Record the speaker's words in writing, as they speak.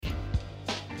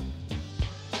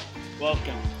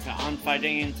Welcome to On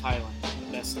Fighting in Thailand,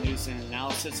 the best news and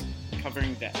analysis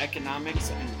covering the economics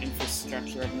and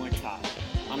infrastructure of Muay Thai.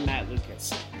 I'm Matt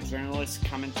Lucas, journalist,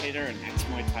 commentator, and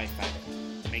ex-Muay Thai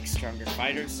fighter. Make stronger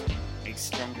fighters, make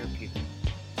stronger people.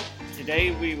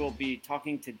 Today we will be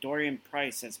talking to Dorian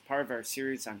Price as part of our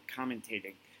series on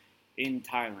commentating in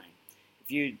Thailand.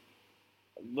 A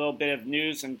little bit of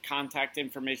news and contact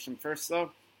information first though.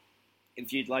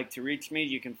 If you'd like to reach me,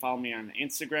 you can follow me on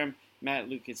Instagram,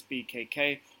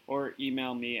 MattLucasBKK, or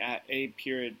email me at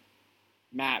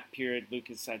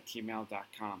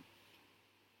matt.lucas@gmail.com.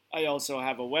 I also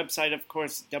have a website, of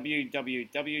course,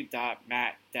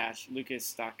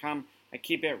 www.matt-lucas.com. I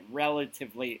keep it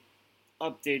relatively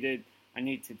updated. I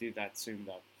need to do that soon,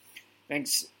 though.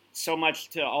 Thanks so much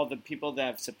to all the people that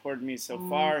have supported me so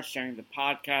far, sharing the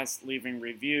podcast, leaving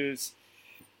reviews.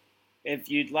 If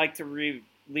you'd like to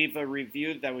leave a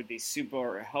review, that would be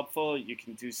super helpful. You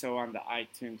can do so on the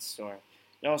iTunes store.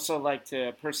 I'd also like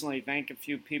to personally thank a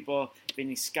few people: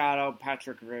 Vinny Scotto,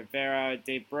 Patrick Rivera,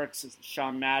 Dave Brooks,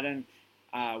 Sean Madden,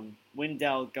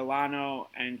 Wendell Galano,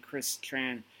 and Chris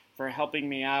Tran for helping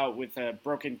me out with a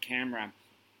broken camera.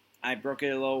 I broke it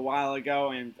a little while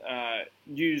ago and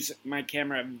use my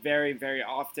camera very, very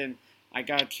often. I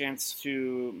got a chance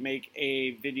to make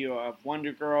a video of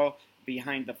Wonder Girl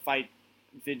behind the fight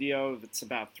video that's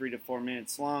about 3 to 4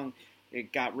 minutes long.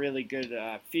 It got really good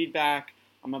feedback.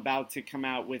 I'm about to come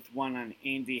out with one on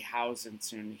Andy Housen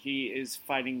soon. He is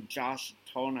fighting Josh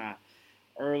Tona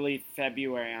early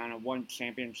February on a one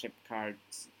championship card.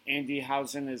 Andy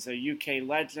Housen is a UK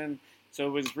legend, so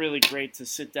it was really great to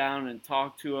sit down and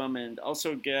talk to him and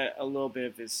also get a little bit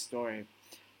of his story.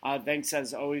 Thanks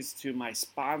as always to my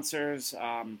sponsors,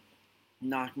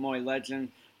 Nak Muay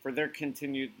Legend, for their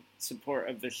continued support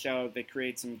of the show. They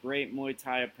create some great Muay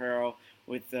Thai apparel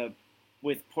with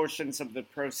portions of the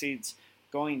proceeds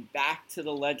going back to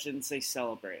the legends they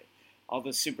celebrate. All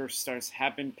the superstars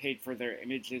have been paid for their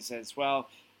images as well.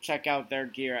 Check out their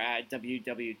gear at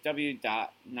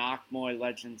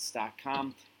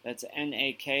www.nakmuaylegends.com. That's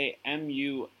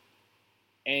NAKMUAY.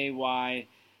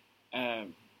 I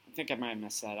think I might have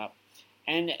messed that up.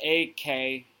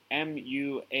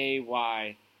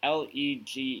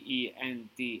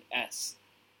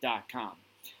 NAKMUAYLEGENDS.com.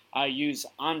 Use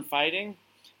OnFighting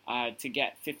to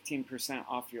get 15%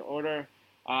 off your order.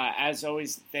 As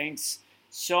always, thanks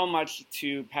so much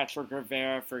to Patrick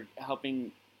Rivera for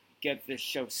helping get this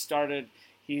show started.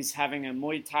 He's having a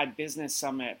Muay Thai Business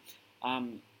Summit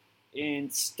in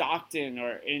Stockton,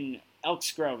 or in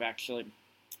Elks Grove, actually,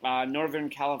 Northern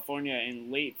California,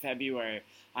 in late February.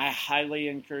 I highly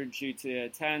encourage you to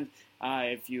attend.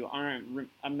 If you aren't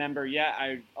a member yet,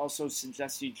 I also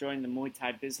suggest you join the Muay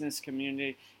Thai business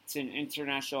community. It's an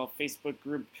international Facebook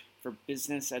group for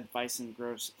business advice and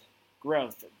growth.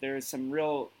 There's some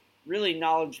really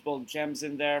knowledgeable gems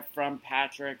in there from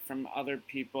Patrick, from other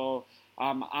people.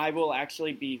 I will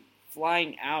actually be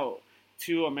flying out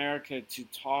to America to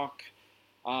talk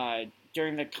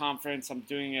during the conference. I'm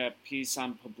doing a piece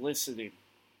on publicity.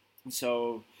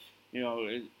 So,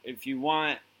 if you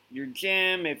want your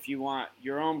gym, if you want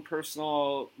your own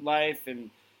personal life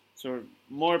and sort of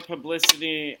more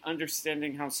publicity,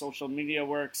 understanding how social media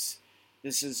works,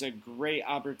 this is a great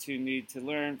opportunity to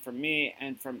learn from me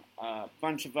and from a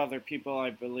bunch of other people. I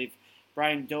believe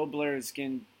Brian Dobler is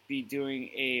going to be doing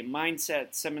a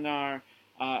mindset seminar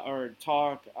or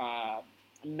talk.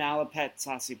 Malapet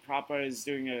Sasiprapa is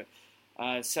doing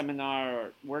a seminar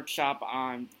or workshop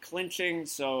on clinching.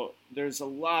 So there's a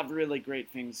lot of really great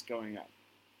things going on.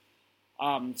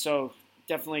 So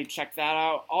definitely check that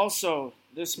out. Also,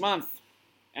 this month,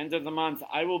 end of the month,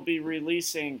 I will be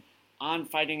releasing On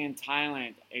Fighting in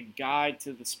Thailand, a guide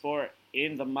to the sport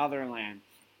in the motherland.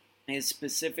 It is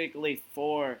specifically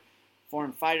for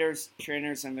foreign fighters,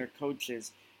 trainers, and their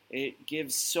coaches. It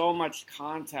gives so much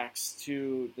context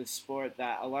to the sport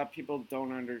that a lot of people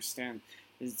don't understand.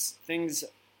 It's things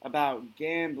about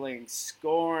gambling,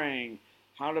 scoring,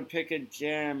 how to pick a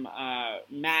gym,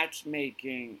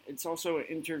 matchmaking. It's also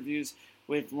interviews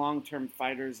with long-term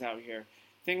fighters out here.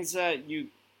 Things that you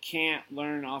can't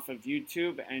learn off of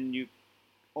YouTube, and you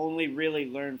only really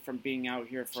learn from being out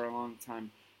here for a long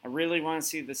time. I really want to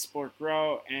see the sport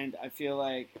grow, and I feel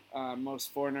like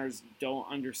most foreigners don't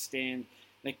understand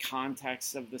the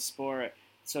context of the sport,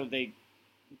 so they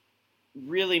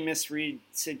really misread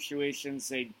situations.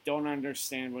 They don't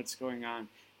understand what's going on,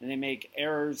 and they make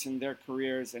errors in their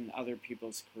careers and other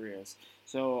people's careers.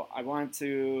 So I want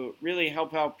to really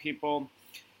help out people.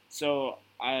 So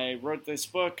I wrote this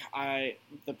book.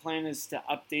 The plan is to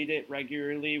update it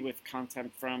regularly with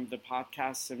content from the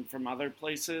podcasts and from other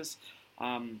places.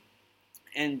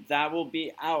 and that will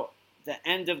be out the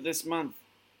end of this month.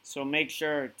 So make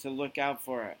sure to look out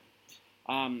for it.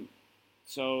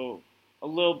 So a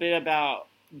little bit about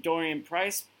Dorian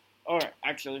Price, or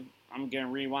actually, I'm going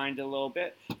to rewind a little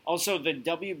bit. Also, the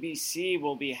WBC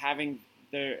will be having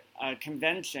their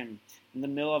convention in the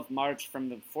middle of March from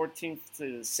the 14th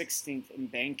to the 16th in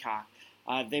Bangkok.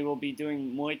 They will be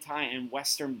doing Muay Thai and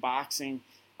Western boxing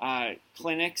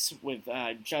clinics with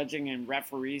judging and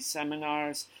referee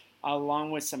seminars,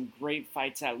 along with some great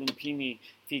fights at Lumpini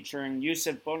featuring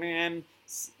Yusuf Boniem,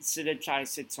 Sidichai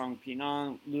Sitsong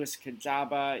Pinong, Louis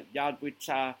Kajaba,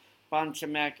 Yadwicha,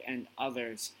 Banchamek, and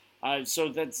others. So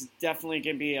that's definitely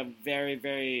going to be a very,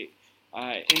 very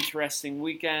interesting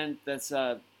weekend. That's,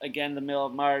 again, the middle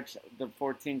of March, the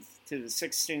 14th to the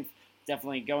 16th.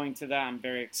 Definitely going to that. I'm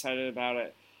very excited about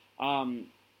it. A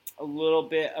little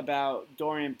bit about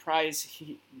Dorian Price.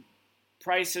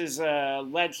 Price is a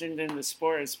legend in the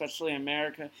sport, especially in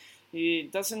America. He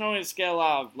doesn't always get a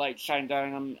lot of light shined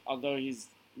on him, although he's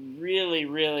really,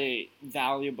 really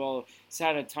valuable. He's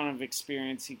had a ton of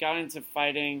experience. He got into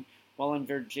fighting while in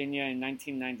Virginia in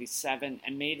 1997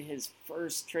 and made his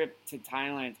first trip to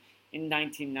Thailand in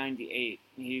 1998.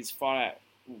 He's fought at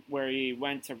where he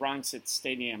went to Rangsit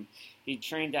Stadium. He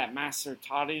trained at Master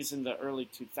Toddy's in the early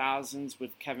 2000s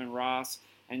with Kevin Ross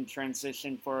and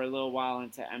transitioned for a little while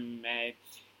into MMA.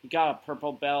 He got a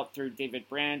purple belt through David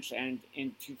Branch, and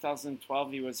in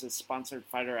 2012 he was a sponsored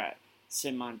fighter at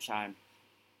Sinmonchai.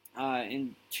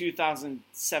 In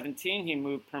 2017 he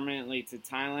moved permanently to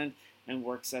Thailand and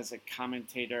works as a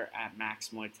commentator at Max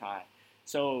Muay Thai.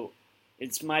 So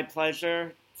it's my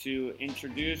pleasure to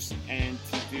introduce and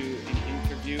to do an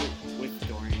interview with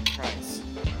Dorian Price.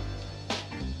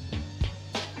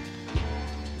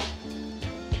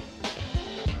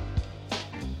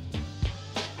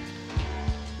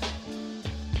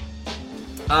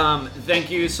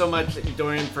 Thank you so much,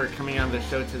 Dorian, for coming on the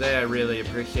show today. I really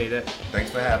appreciate it.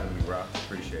 Thanks for having me, bro.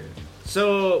 Appreciate it.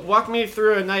 So, walk me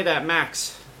through a night at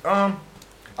Max. I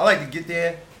like to get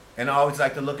there, and I always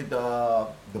like to look at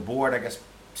the board. I guess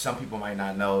some people might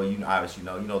not know. You know, obviously,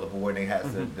 you know the board. They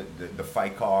has the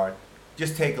fight card.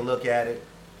 Just take a look at it.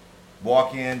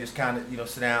 Walk in, just kind of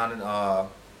sit down and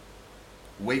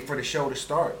wait for the show to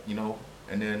start.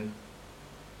 And then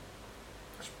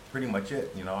that's pretty much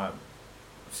it. I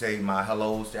say my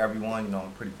hellos to everyone.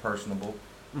 I'm pretty personable.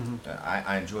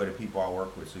 I enjoy the people I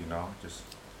work with. So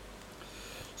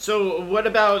So what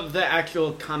about the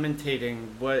actual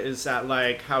commentating? What is that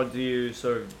like? How do you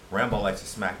sort of... Rambo likes to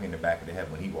smack me in the back of the head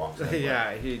when he walks in.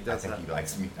 Yeah, he does. I think he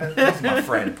likes me. He's my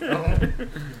friend.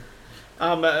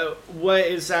 What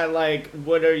is that like?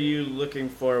 What are you looking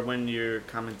for when you're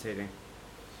commentating?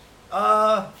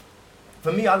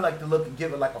 For me, I like to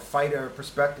give it like a fighter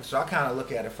perspective. So I kind of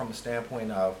look at it from a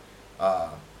standpoint of,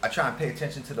 I try and pay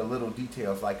attention to the little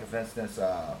details. Like, for instance,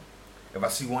 if I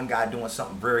see one guy doing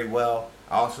something very well,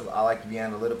 I like to be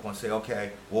analytical and say,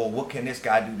 okay, well, what can this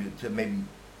guy do to maybe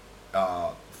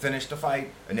finish the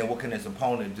fight, and then what can his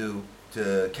opponent do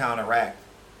to counteract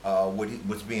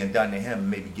what's being done to him, and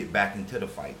maybe get back into the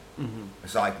fight.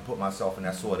 So I like to put myself in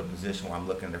that sort of position where I'm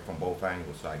looking at it from both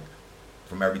angles, like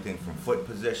from everything from foot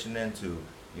positioning to,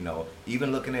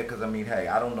 even looking at, because hey,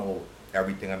 I don't know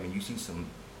everything. You see some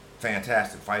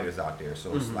fantastic fighters out there,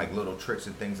 so it's like little tricks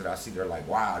and things that I see. They're like,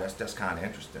 wow, that's kind of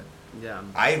interesting. Yeah.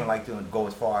 I even like to go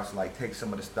as far as like take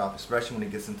some of the stuff, especially when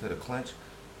it gets into the clinch,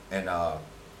 and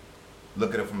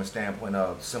look at it from a standpoint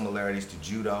of similarities to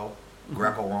judo,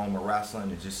 Greco-Roman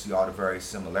wrestling, and just see all the various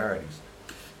similarities.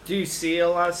 Do you see a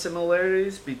lot of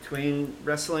similarities between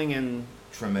wrestling and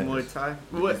Tremendous. Muay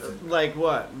Thai? Like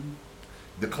what?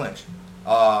 The clinch.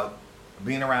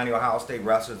 Being around the Ohio State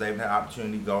wrestlers, they've had the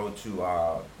opportunity to go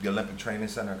to the Olympic Training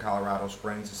Center in Colorado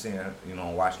Springs and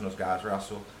seeing, watching those guys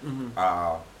wrestle.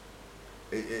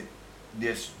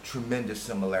 There's tremendous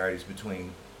similarities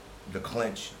between the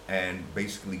clinch and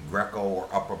basically Greco or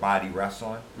upper body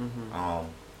wrestling.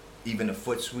 Even the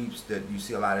foot sweeps that you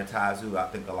see a lot of Thais do, I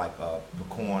think of like a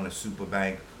Pakorn, a Super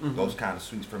Bank, those kind of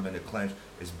sweeps from in the clinch.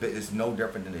 It's no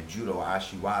different than the judo or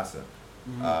Ashiwaza,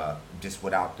 just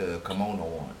without the kimono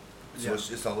on. So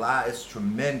it's a lot. It's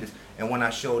tremendous. And when I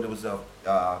showed, it was a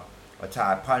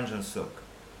Thai, Panjan Suk.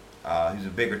 He's a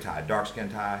bigger Thai, dark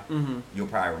skinned Thai. You'll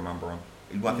probably remember him.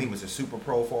 I think he was a super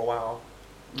pro for a while.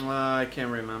 I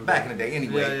can't remember. Back in the day,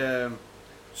 anyway. Yeah.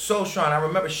 So Sean, I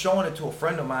remember showing it to a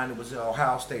friend of mine that was an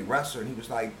Ohio State wrestler, and he was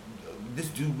like, "This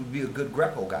dude would be a good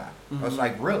Greco guy." I was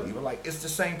like, "Really?" He was like, "It's the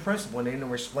same principle." And they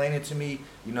were explaining it to me,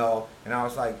 and I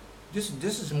was like, This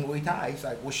is Muay Thai. He's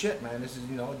like, well, shit, man. This is,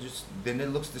 then it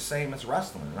looks the same as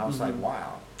wrestling. And I was like,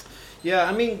 wow. Yeah,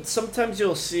 I mean, sometimes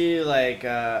you'll see like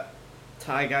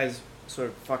Thai guys sort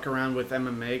of fuck around with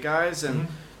MMA guys, and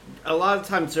Mm-hmm. a lot of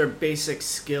times their basic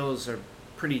skills are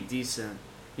pretty decent.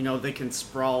 You know, they can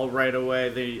sprawl right away.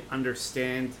 They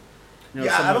understand. You know,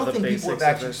 Yeah, some I of don't the think people basics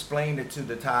have actually of it. explained it to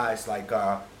the Thais, like,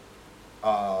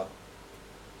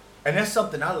 and that's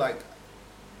something I like,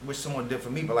 wish someone did for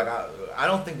me, but like, I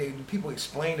don't think people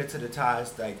explain it to the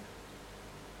Thais, like,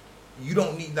 you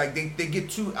don't need, like, they get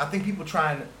too, I think people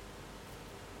try and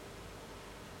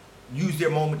use their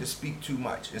moment to speak too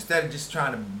much, instead of just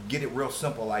trying to get it real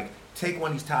simple, like, take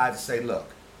one of these Thais and say,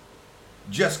 look,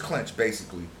 just clinch,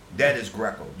 basically. That is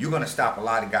Greco. You're going to stop a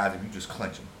lot of guys if you just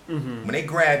clinch them. Mm-hmm. When they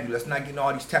grab you, let's not get into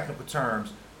all these technical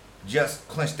terms. Just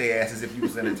clench their ass as if you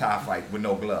was in a Thai fight with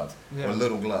no gloves Yeah. or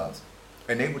little gloves.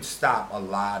 And they would stop a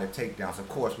lot of takedowns. Of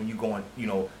course, when you're going,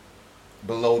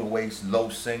 below the waist, low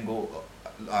single,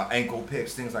 ankle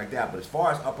picks, things like that. But as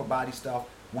far as upper body stuff,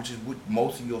 which is what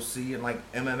most of you'll see in like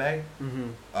MMA,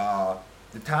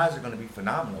 the Thais are going to be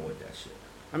phenomenal with that shit.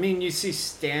 I mean, you see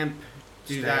Stamp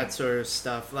do Stamp. that sort of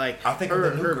stuff. Like I think of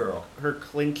the new girl. Her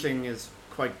clinching is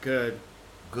quite good.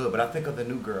 Good, but I think of the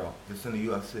new girl that's in the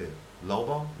UFC.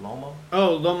 Lomo?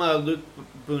 Oh, Loma Luke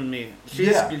Bunmi.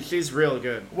 She's real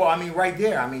good. Well, I mean, right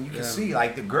there, I mean, you can Yeah. see,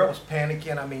 like, the girl was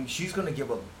panicking. I mean, she's going to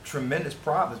give a tremendous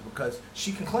problems because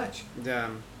she can clinch. Yeah.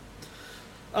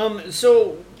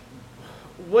 So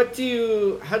how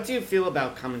do you feel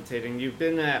about commentating? You've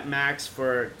been at Max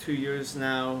for 2 years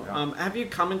now. Yeah. Have you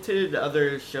commentated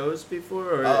other shows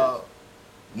before? Or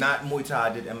Not Muay Thai,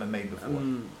 I did MMA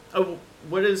before.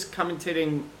 what is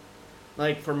commentating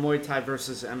like for Muay Thai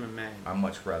versus MMA? I'd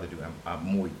much rather do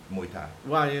Muay Thai.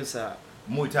 Why is that?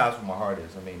 Muay Thai is where my heart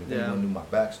is. I mean, if Yeah. anyone knew my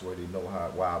backstory, they know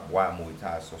why Muay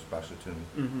Thai is so special to me.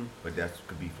 Mm-hmm. But that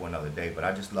could be for another day. But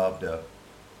I just love the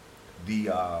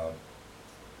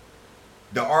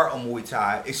art of Muay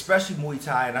Thai, especially Muay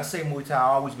Thai. And I say Muay Thai, I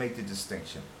always make the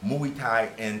distinction: Muay Thai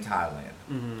in Thailand.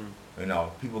 Mm-hmm. You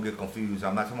know, people get confused.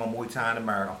 I'm not talking about Muay Thai in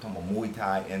America. I'm talking about Muay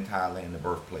Thai in Thailand, the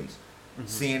birthplace. Mm-hmm.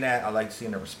 Seeing that, I like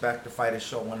seeing the respect the fighters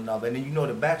show one another, and then you know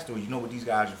the backstory. You know what these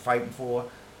guys are fighting for.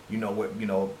 You know what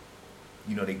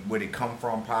where they come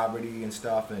from, poverty and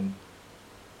stuff, and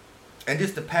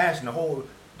just the passion, the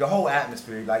whole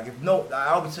atmosphere. Like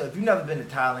I always say, if you've never been to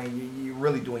Thailand, you're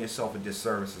really doing yourself a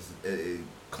disservice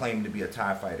claiming to be a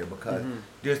Thai fighter, because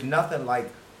there's nothing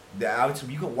like that.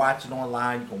 Obviously, you can watch it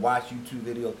online, you can watch YouTube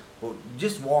videos, but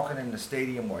just walking in the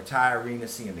stadium or a Thai arena,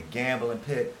 seeing the gambling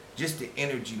pit, just the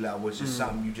energy level is just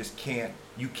something you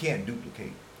can't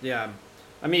duplicate. Yeah,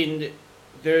 I mean,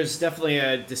 there's definitely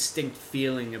a distinct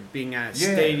feeling of being at a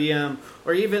Yeah. stadium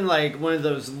or even like one of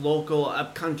those local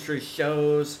upcountry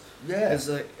shows. Yeah. It's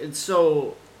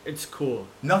cool.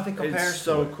 Nothing compares It's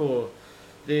so to it. cool.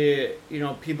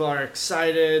 People are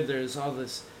excited. There's all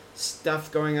this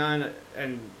stuff going on,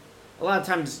 and a lot of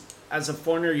times as a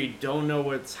foreigner you don't know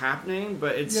what's happening,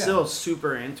 but it's Yeah. still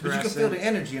super interesting. But you can feel the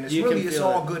energy, and it's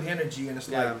all good energy, and it's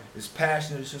like it's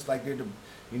passionate. It's just like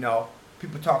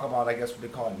people talk about, I guess what they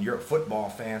call it in Europe, football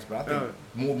fans, but I think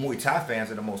more Muay Thai fans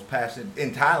are the most passionate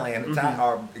in Thailand. The Thai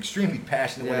are extremely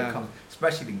passionate when it comes,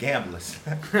 especially the gamblers.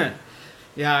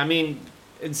 Yeah, I mean,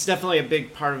 it's definitely a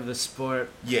big part of the sport.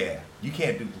 Yeah, you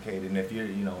can't duplicate it, and if you're,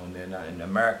 and the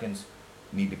Americans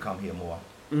need to come here more.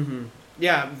 Mm-hmm.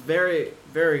 Yeah, very,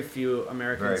 very few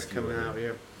Americans Very few, coming yeah. out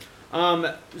here.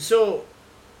 So,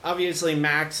 obviously,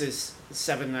 Max is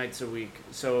 7 nights a week,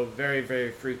 so very, very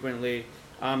frequently.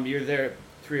 You're there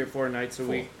 3 or 4 nights a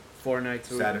week, 4 nights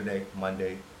a week. Saturday,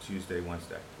 Monday, Tuesday,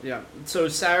 Wednesday. Yeah. So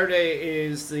Saturday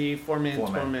is the four-man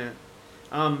Four-man.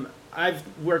 tournament. I've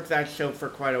worked that show for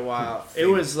quite a while. It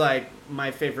Favorite. was like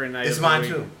my favorite night. It's of the mine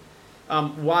week. too.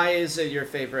 Why is it your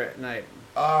favorite night?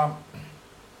 For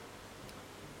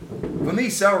me,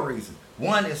 several reasons.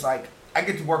 One is like I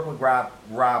get to work with Rob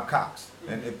Cox,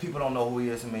 and if people don't know who he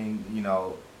is, I mean,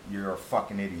 you're a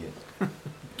fucking idiot.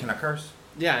 Can I curse?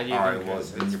 Yeah, you All can right, well,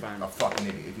 guess. then It's you're fine. a fucking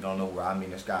idiot if you don't know where. I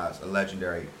mean, this guy's a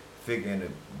legendary figure in the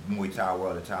Muay Thai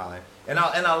world in Thailand, and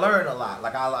I learned a lot.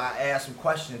 Like I ask him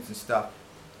questions and stuff.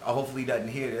 Hopefully he doesn't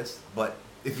hear this, but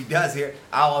if he does hear,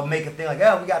 I'll make a thing like,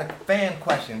 we got a fan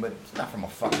question, but it's not from a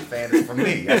fucking fan. It's from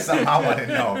me. That's something I want to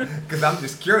know because I'm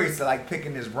just curious to like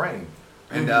picking his brain,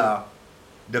 and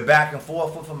the back and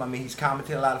forth with him. I mean, he's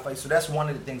commented a lot of fights, so that's one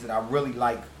of the things that I really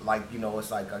like. Like,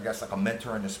 it's like, I guess, like a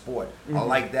mentor in the sport. I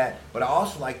like that, but I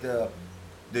also like the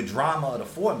drama of the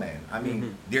four-man. I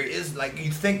mean, there is, like,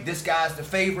 you think this guy's the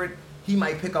favorite, he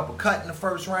might pick up a cut in the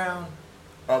first round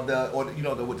with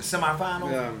the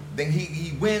semifinals. Yeah. Then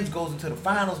he wins, goes into the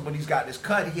finals, but he's got this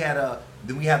cut.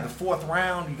 Then we have the fourth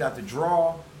round. You got the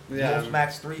draw. Yeah. Most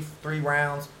max three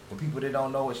rounds. For people that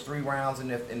don't know, it's 3 rounds in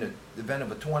the event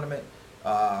of a tournament.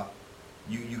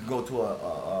 You can go to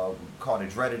a called a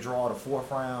dreaded draw, the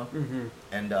 4th round,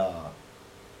 and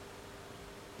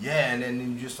and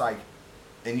then you just like,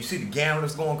 and you see the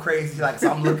gamblers going crazy. Like, so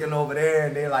I'm looking over there,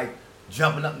 and they're like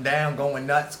jumping up and down, going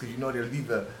nuts, because you know they're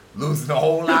either losing a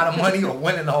whole lot of money or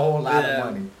winning a whole lot of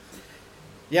money.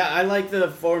 Yeah, I like the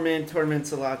 4-man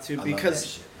tournaments a lot too,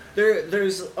 because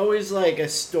there's always like a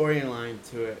storyline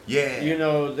to it. Yeah. You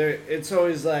know, it's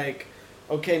always like,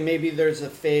 okay, maybe there's a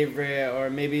favorite, or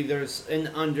maybe there's an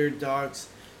underdogs.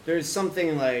 There's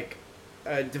something like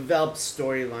a developed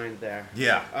storyline there.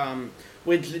 Yeah.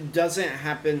 Which doesn't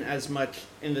happen as much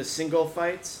in the single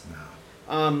fights.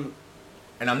 No.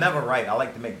 And I'm never right. I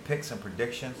like to make picks and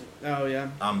predictions. Oh, yeah?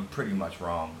 I'm pretty much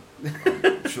wrong.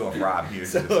 I'm sure if Rob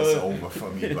hears this, it's over for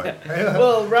me. But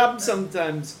well,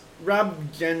 Rob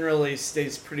generally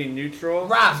stays pretty neutral.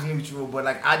 Rob's neutral, but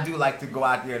like I do like to go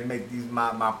out there and make these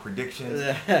my predictions.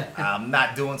 I'm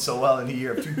not doing so well in the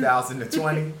year of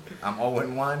 2020. I'm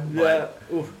 0-1. Yeah.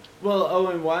 Ooh. Well,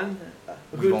 0-1.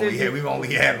 We've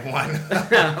only had one.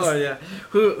 Oh yeah.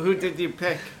 Who did you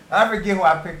pick? I forget who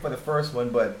I picked for the first one,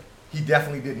 but he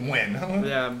definitely didn't win.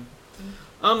 Yeah.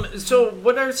 So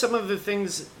what are some of the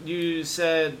things you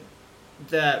said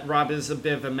that Rob is a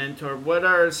bit of a mentor? What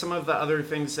are some of the other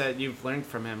things that you've learned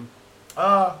from him?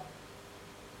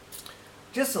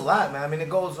 Just a lot, man. I mean, it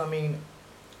goes. I mean,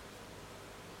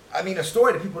 a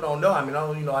story that people don't know. I mean,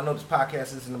 I know this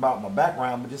podcast isn't about my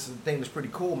background, but just a thing that's pretty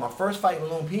cool. My first fight in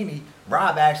Lumpini,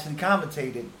 Rob actually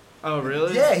commentated. Oh,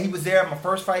 really? Yeah, he was there at my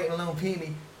first fight in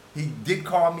Lumpini. He did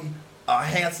call me a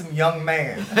handsome young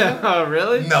man. Oh,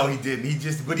 really? No, he didn't. He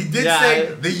did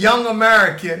say the young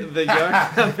American. The young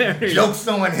American. Joke's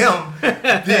on him.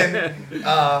 Then,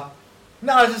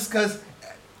 no, just because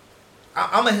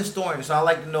I'm a historian, so I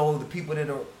like to know the people that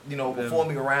are, before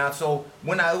me around. So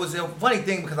it was a funny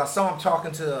thing because I saw him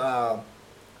talking to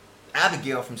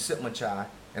Abigail from Sitmachai,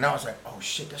 and I was like, oh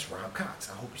shit, that's Rob Cox.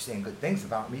 I hope you're saying good things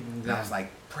about me. And I was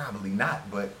like, probably not,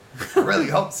 but I really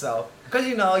hope so. Because,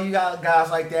 you got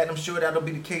guys like that, and I'm sure that'll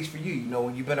be the case for you.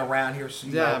 When you've been around here, so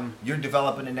you're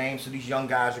developing a name, so these young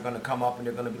guys are going to come up and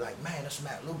they're going to be like, man, that's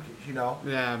Matt Lucas,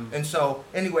 Yeah. And so,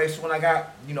 anyway, so when I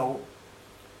got,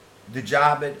 the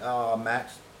job at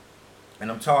Max,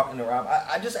 and I'm talking to Rob,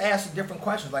 I just asked different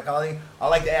questions. Like, I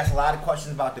like to ask a lot of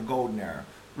questions about the Golden Era.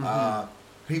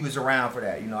 Mm-hmm. He was around for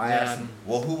that. I asked him,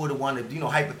 well, who would have won the,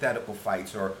 hypothetical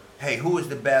fights, or, hey, who is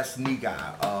the best knee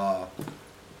guy?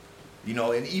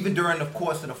 And even during the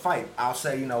course of the fight, I'll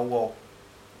say, well,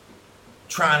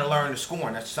 trying to learn the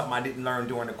scoring. That's something I didn't learn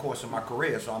during the course of my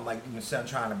career. So I'm like, I'm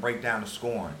trying to break down the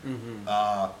scoring.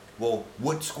 Mm-hmm. Well,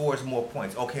 what scores more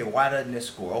points? Okay, why doesn't this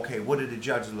score? Okay, what are the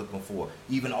judges looking for?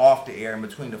 Even off the air in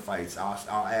between the fights, I'll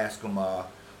ask them,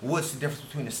 what's the difference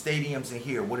between the stadiums and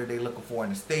here? What are they looking for in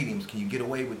the stadiums? Can you get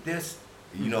away with this?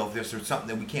 If there's something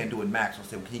that we can't do at Max, I'll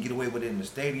say, well, can you get away with it in the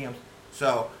stadiums?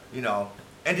 So,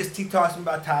 and just he talks to me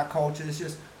about Thai culture. It's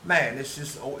just, man,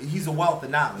 he's a wealth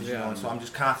of knowledge, and so I'm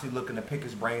just constantly looking to pick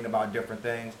his brain about different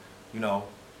things,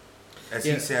 As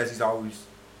he says, he's always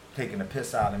taking the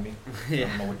piss out of me. I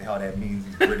don't know what the hell that means,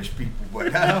 these British people,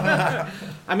 but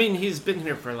I mean, he's been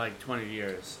here for like 20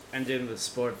 years and in the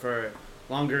sport for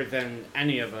longer than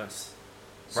any of us.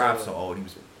 Rob's so old, he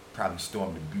was probably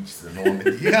storming the beaches of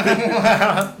Normandy.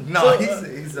 No,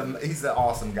 he's an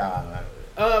awesome guy,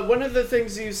 man. One of the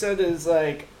things you said is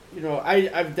like,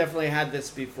 I've definitely had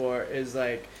this before, is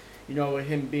like,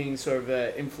 him being sort of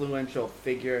an influential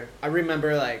figure. I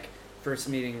remember like first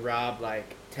meeting Rob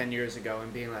like 10 years ago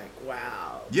and being like,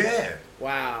 wow. Yeah.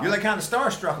 Wow. You're like kind of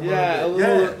starstruck a little bit. A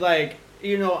little like,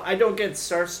 I don't get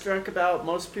starstruck about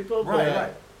most people, but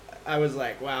right. I was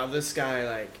like, wow, this guy,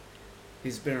 like,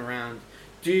 he's been around.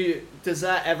 Does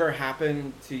that ever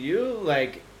happen to you?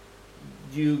 Like,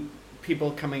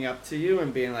 people coming up to you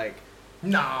and being like,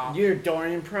 nah, you're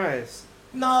Dorian Price.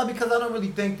 No, because I don't really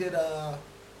think that,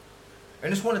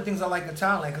 and it's one of the things I like in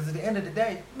Thailand, because at the end of the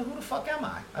day, who the fuck am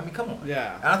I? I mean, come on.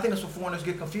 Yeah. And I think that's where foreigners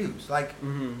get confused. Like,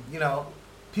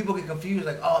 people get confused,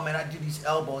 like, oh man, I do these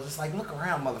elbows. It's like, look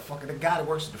around, motherfucker. The guy that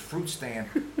works at the fruit stand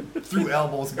threw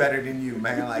elbows better than you,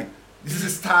 man. Like, this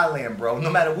is Thailand, bro. No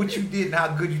matter what you did and how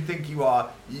good you think you are,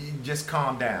 you just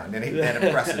calm down. They ain't that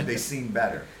impressive. They seem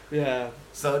better. Yeah.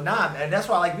 So, nah, and that's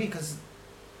why I like me, because,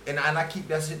 and I keep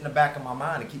that shit in the back of my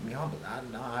mind to keep me humble.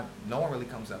 No one really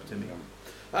comes up to me.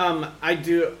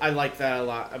 I like that a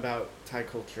lot about Thai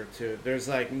culture too. There's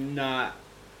like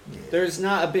there's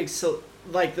not a big,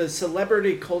 like the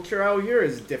celebrity culture out here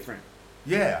is different.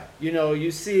 Yeah.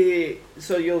 You'll see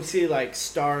like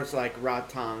stars like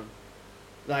Ratang,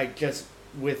 like just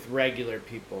with regular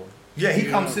people. Yeah, he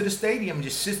You comes know? to the stadium and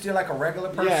just sits there like a regular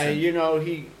person. Yeah, you know,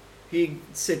 he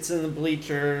sits in the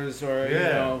bleachers or you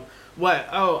Yeah. know what?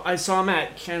 Oh, I saw him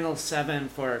at Channel 7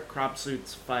 for Crop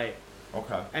Suit's fight,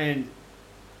 Okay. and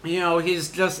you know he's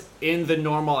just in the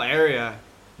normal area,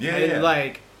 Yeah, and yeah.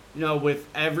 like you know with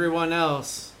everyone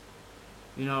else,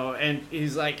 you know, and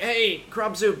he's like, hey,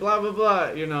 Crop Suit, blah blah blah,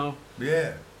 you know,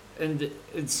 Yeah. and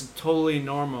it's totally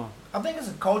normal. I think it's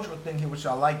a cultural thing here, which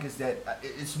I like, is that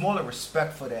it's more the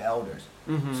respect for the elders.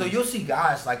 Mm-hmm. So you'll see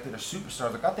guys like that are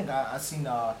superstars. Like I think I seen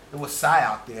it was Cy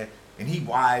out there, and he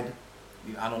wide.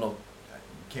 I don't know,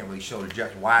 you can't really show the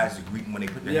gesture. Wide is the greeting when they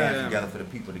put their Yeah, hands yeah. together for the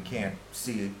people that can't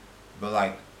see it. But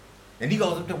like, and he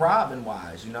goes up to Robin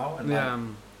Wise, you know, and like, Yeah.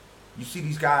 you see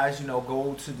these guys, you know,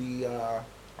 go to the.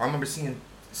 I remember seeing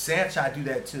Sanchai do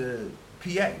that to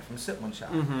PA from Sitman Shop.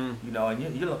 Mm-hmm. You know,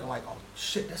 and you're looking like, oh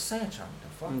shit, that's Sanchai. What the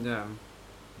fuck? Yeah.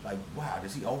 Like, wow,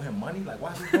 does he owe him money? Like,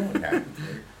 why is he doing that?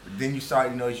 But then you start,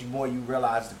 you know, as you more you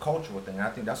realize the cultural thing. And I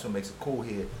think that's what makes it cool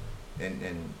here,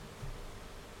 and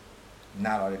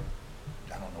not all the,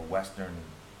 I don't know, Western.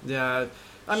 Yeah,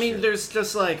 I mean, Shit. there's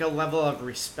just like a level of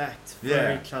respect for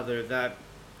Yeah. each other that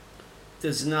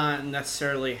does not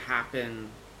necessarily happen,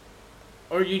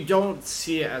 or you don't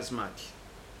see it as much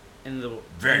in the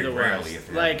Very in the rarely, West. if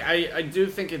it Like I do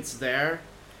think it's there.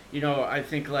 You know, I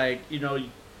think like you know,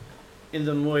 in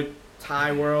the Muay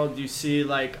Thai world, you see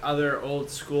like other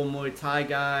old school Muay Thai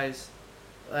guys,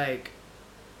 like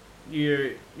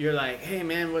you're like, hey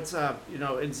man, what's up? You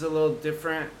know, it's a little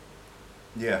different.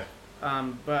 Yeah.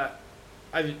 But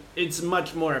it's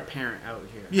much more apparent out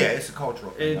here. Yeah, it's a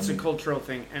cultural thing. It's a cultural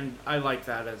thing, and I like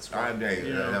that as well.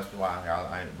 you know? That's why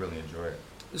I really enjoy it.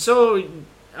 So,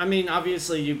 I mean,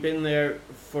 obviously, you've been there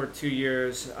for 2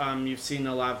 years. You've seen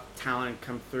a lot of talent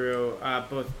come through,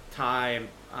 both Thai and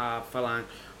Falan.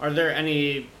 Are there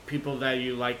any people that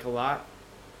you like a lot?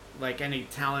 Like any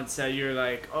talents that you're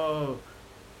like, oh,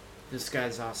 this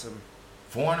guy's awesome?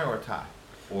 Foreigner or Thai?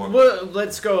 Or Well,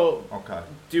 let's go okay,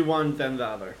 do one, then the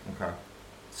other. okay.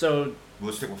 So,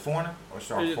 We'll stick with foreigner or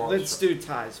start first? let's do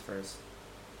Thais first.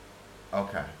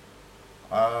 Okay.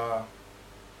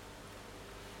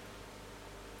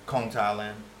 Kong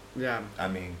Thailand. Yeah. I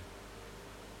mean,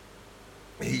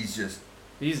 he's just.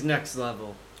 He's next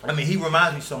level. I mean, he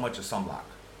reminds me so much of Sunblock.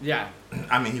 Yeah.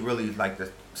 I mean, he really is like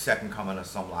the second coming of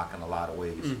Sunblock in a lot of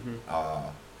ways.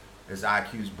 Mhm. His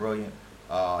IQ's brilliant.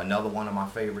 Another one of my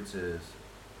favorites is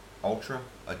Ultra,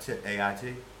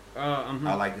 AIT.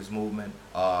 I like his movement.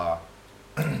 I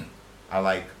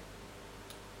like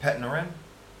Pet Naren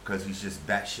because he's just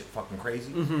batshit fucking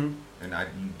crazy. Mm-hmm. And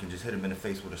you can just hit him in the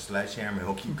face with a sledgehammer and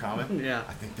he'll keep coming. Yeah.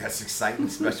 I think that's exciting,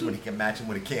 especially when he can match him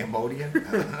with a Cambodian.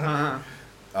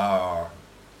 Uh-huh.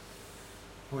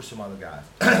 Who's some other guys?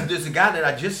 There's a guy that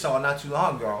I just saw not too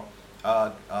long ago,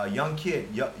 a young kid,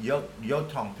 Yo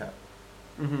Tong Tep.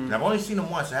 Mm-hmm. And I've only seen him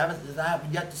once. I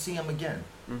haven't yet to see him again.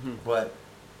 Mm-hmm. But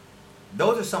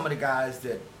those are some of the guys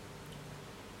that.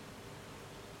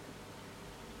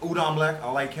 Udon Black,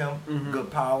 I like him. Mhm. Good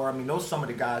power. I mean, those are some of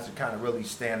the guys that kind of really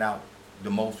stand out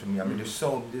the most for me. I mean, you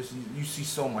see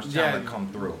so much talent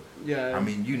come through. Yeah. I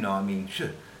mean,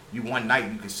 shit. You one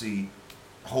night you could see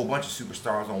a whole bunch of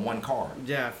superstars on one card.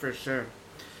 Yeah, for sure.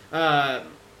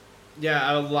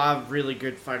 Yeah, a lot of really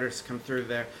good fighters come through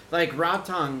there. Like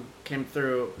Ratong came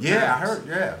through. Yeah, I heard.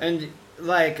 Yeah. And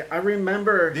like I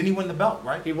remember, Didn't he win the belt,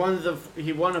 right? he won a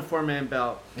 4-man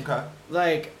belt. Okay.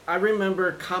 Like I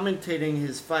remember commentating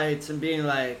his fights and being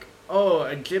like, "Oh,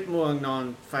 a Jip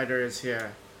Muangnon fighter is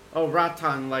here. Oh,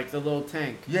 Ratong, like the little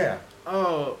tank. Yeah.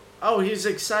 Oh, he's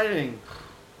exciting,"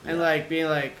 and Yeah. like being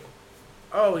like,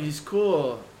 "Oh, he's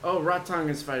cool. Oh, Ratong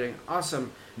is fighting.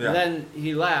 Awesome." Yeah. And then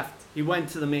he left. He went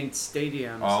to the main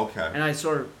stadium. Oh, okay. And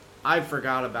I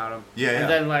forgot about him. Yeah, And yeah.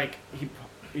 then like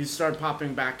he started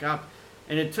popping back up,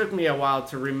 and it took me a while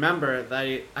to remember that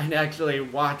I'd actually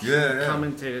watched and Yeah.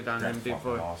 commentated on That's him fucking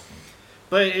before. awesome.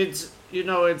 But it's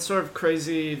it's sort of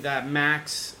crazy that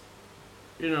Max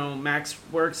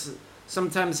works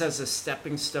sometimes as a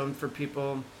stepping stone for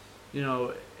people.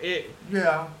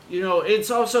 Yeah.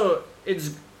 It's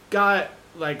got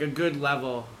like a good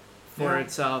level for Yeah.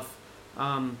 itself.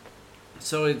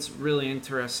 So it's really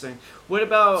interesting. What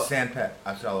about Sandpet.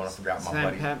 I forgot my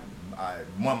buddy. Sandpet?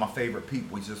 One of my favorite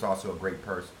people. He's just also a great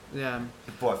person. Yeah.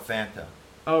 He fought Fanta.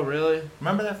 Oh, really?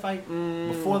 Remember that fight?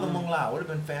 Before the Mung Lao. Would have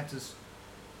been Fanta's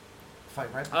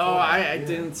fight right before Oh, that. I Yeah.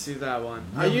 didn't see that one.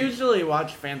 Really? I usually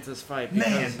watch Fanta's fight.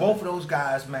 Man, because both of those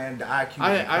guys, man, the IQ is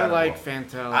I incredible. like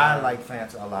Fanta a lot. I like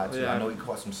Fanta a lot, too. Yeah. I know he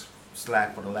caught some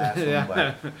slack for the last Yeah.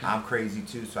 one, but I'm crazy,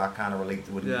 too, so I kind of relate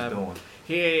to what he was doing.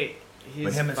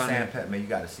 He's him and funny. Sam Pet, man, you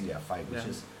got to see that fight. Which Yeah.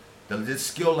 is the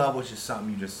skill level is just something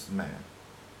you just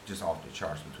just off the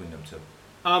charts between them two.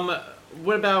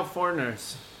 What about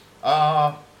foreigners?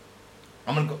 I'm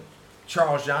gonna go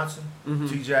Charles Johnson, Mhm.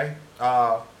 TJ.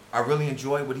 I really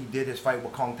enjoyed what he did his fight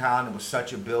with Kong Tao, and it was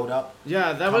such a build up.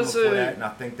 Yeah, that was and I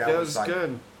think that was like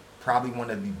good. probably one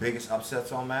of the biggest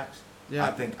upsets on Max. Yeah.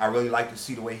 I think I really like to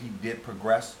see the way he did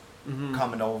progress Mhm.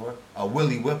 coming over.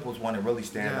 Willie Whip was one that really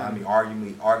stands out. I Yeah.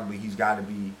 mean, arguably he's got to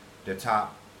be the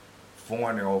top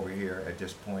foreigner over here at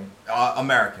this point.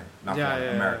 American, not Yeah, foreigner,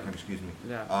 yeah, American. yeah. Excuse me.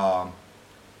 Yeah.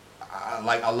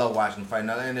 I love watching him fight.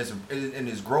 Now, and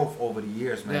his growth over the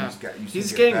years, man. Yeah.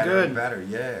 He's getting better good. and better.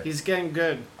 Yeah. He's getting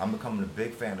good. I'm becoming a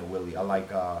big fan of Willie. I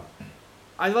like.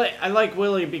 I like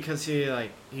Willie because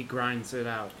he grinds it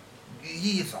out.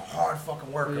 He is a hard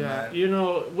fucking worker, Yeah, man. you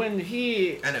know when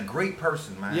he. And a great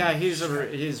person, man. Yeah, he's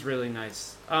really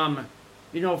nice.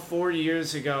 4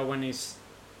 years ago when he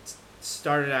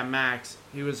started at Max,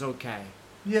 he was okay.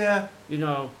 Yeah. You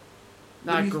know,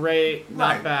 But not he's- great,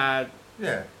 not right. bad,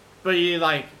 Yeah. but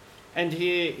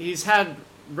he's had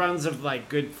runs of like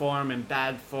good form and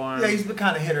bad form. Yeah, he's been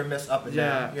kind of hit or miss up and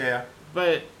down. Yeah.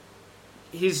 But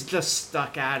he's just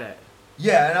stuck at it.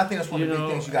 Yeah, and I think that's one of the You big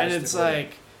know, things you got to and stick it's with.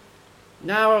 like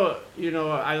now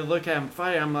I look at him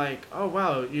fight. I'm like, oh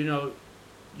wow,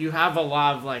 you have a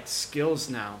lot of like skills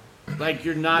now. Like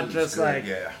you're not Willie's just good, like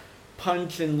yeah.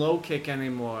 punch and low kick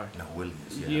anymore. No, Willie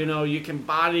is, yeah. You can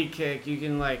body kick. You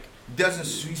can like. Doesn't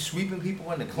sweeping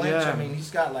people in the clinch. Yeah. I mean,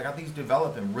 he's got I think he's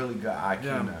developing really good IQ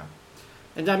Yeah. now.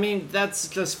 And I mean that's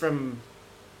just from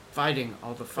fighting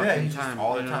all the fucking Yeah, he's time. just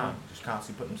all the you know? time, just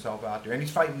constantly putting himself out there, and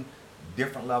he's fighting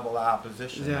different level of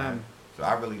opposition. Yeah. Man. So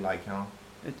I really like him.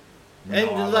 It- You know, I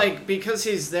And love- because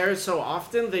he's there so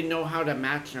often, they know how to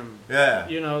match him. yeah,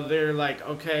 They're like,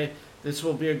 okay, this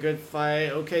will be a good fight.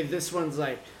 Okay, this one's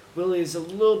like Willie's a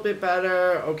little bit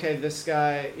better. Okay, this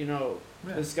guy, Yeah.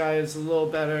 this guy is a little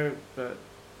better, but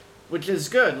which is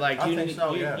good. Like I you, think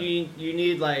so, yeah. you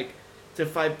need like to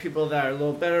fight people that are a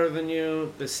little better than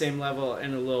you, the same level,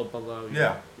 and a little below you.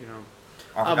 Yeah. You know.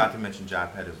 I forgot to mention Jai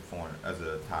Pet as a foreigner, as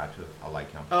a tie too. I like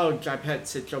him. Oh, Jaipet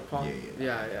Sitchopong.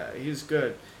 Yeah. Yeah, he's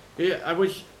good. I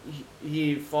wish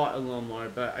he fought a little more,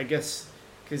 but I guess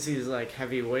because he's like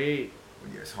heavyweight.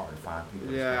 But yeah, it's hard to find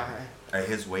people. Yeah. At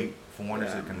his weight, foreigners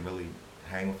Yeah. that can really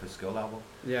hang with his skill level.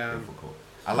 Yeah. Difficult.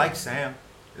 I like Sam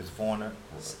as a foreigner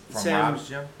from Sam- Rob's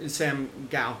gym. Sam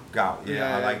Gao. Gow, yeah,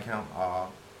 Yeah. I like him.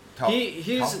 Tough,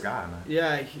 He's tough guy, man.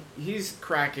 Yeah, he's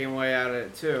cracking away at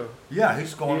it too. Yeah,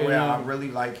 he's going You away. I know.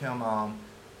 really like him.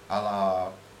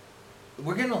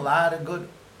 We're getting a lot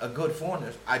of good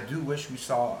foreigners. I do wish we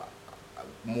saw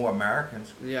more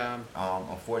Americans. Yeah.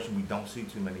 Unfortunately, we don't see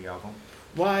too many of them.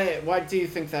 Why do you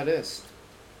think that is?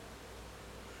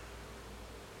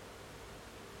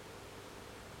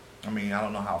 I mean, I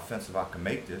don't know how offensive I can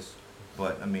make this,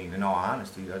 but I mean, in all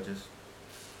honesty,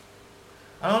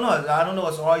 I don't know. I don't know.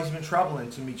 It's always been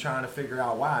troubling to me trying to figure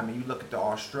out why. I mean, you look at the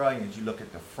Australians, you look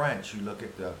at the French, you look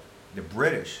at the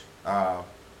British, a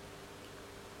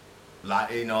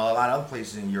lot of other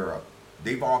places in Europe.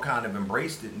 They've all kind of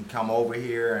embraced it and come over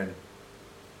here and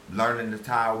learning the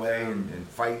Thai way and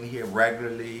fighting here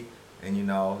regularly. And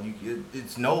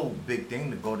it's no big thing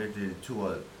to go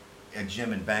to a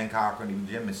gym in Bangkok or any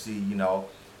gym and see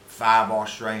 5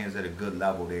 Australians at a good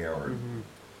level there, or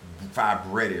 5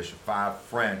 British, or 5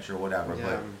 French, or whatever. Yeah.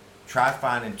 But try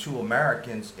finding 2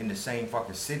 Americans in the same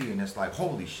fucking city, and it's like,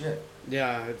 holy shit.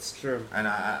 Yeah, it's true. And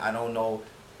I don't know.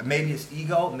 Maybe it's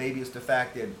ego. Maybe it's the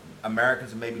fact that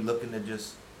Americans are maybe looking to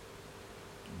just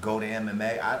go to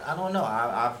MMA. I don't know.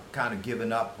 I've kind of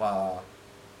given up.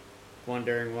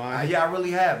 Wondering why. Yeah, I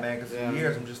really have, man. Because Yeah. for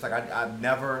years I'm just like I've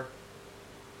never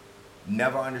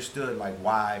understood like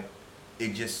why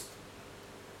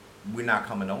we're not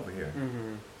coming over here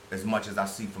Mm-hmm. as much as I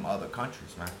see from other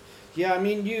countries, man. Yeah, I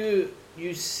mean,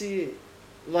 you see,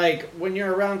 like, when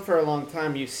you're around for a long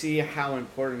time, you see how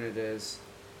important it is,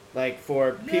 like,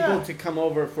 for people Yeah. to come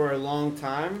over for a long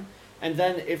time, and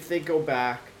then if they go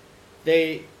back,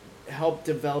 they help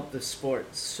develop the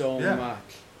sport so Yeah.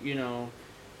 much,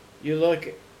 You look...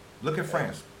 Look at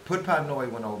France. Put Patnoy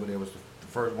went over there, was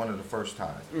one of the first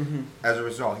ties. Mm-hmm. As a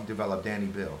result, he developed Danny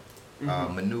Bill,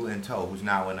 Mhm. Manu Ento, who's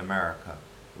now in America,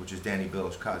 which is Danny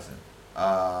Bill's cousin.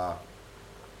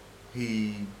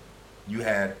 You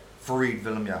had Farid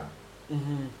Villamia,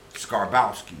 Mm-hmm.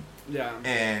 Skarbowski, Yeah.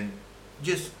 and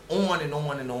just on and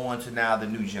on and on to now the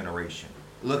new generation.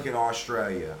 Look at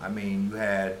Australia. I mean, you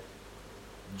had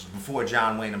before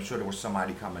John Wayne, I'm sure there was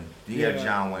somebody coming. You had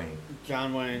John Wayne.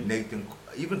 John Wayne. Nathan,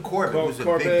 even Corbett was a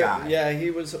big guy. Yeah,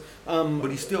 he was. But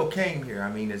he still came here.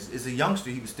 I mean, as a youngster,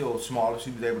 he was still smaller, so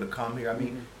he was able to come here. I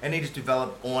mean, and they just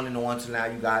developed on and on. So now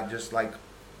you got just like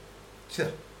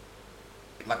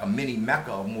a mini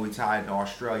mecca of Muay Thai in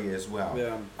Australia as well.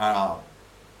 Yeah.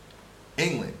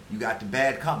 England, you got the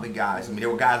Bad Company guys. I mean, there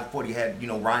were guys before. You had,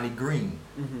 Ronnie Green,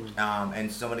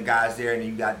 and some of the guys there, and then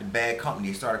you got the Bad Company.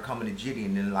 They started coming to Jitty,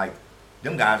 and then like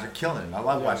them guys are killing him. I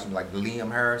love watching them, like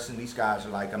Liam Harrison. These guys are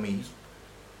like, I mean, he's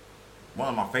one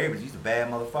of my favorites. He's a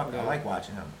bad motherfucker. I like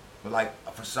watching him. But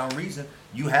like for some reason,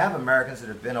 you have Americans that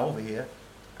have been over here,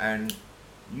 and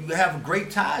you have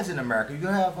great ties in America. You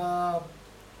have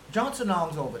Johnson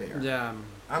Arms over there. Yeah.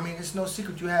 I mean, it's no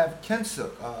secret. You have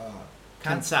Kensuke.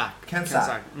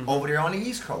 Kensak. Over there on the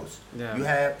East Coast. Yeah. You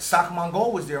have Sak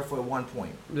Mongol was there for at one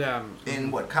point. Yeah. In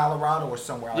what, Colorado or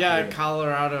somewhere out there? Yeah,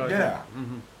 Colorado. Yeah.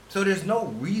 So there's no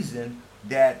reason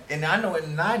that, and I know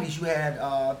in the 90s you had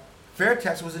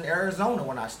Fairtex was in Arizona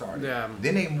when I started. Yeah.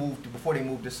 Then they moved before they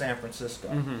moved to San Francisco.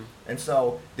 And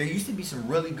so there used to be some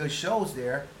really good shows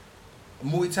there.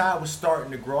 Muay Thai was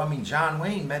starting to grow. I mean, John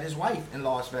Wayne met his wife in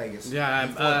Las Vegas. Yeah,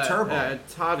 he fought Turbo.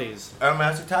 Toddy's.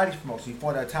 That's a Toddy's promotion. He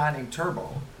fought a Thai named Turbo,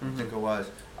 I think it was.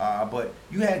 But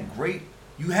you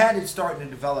had it starting to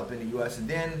develop in the U.S. And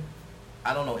then,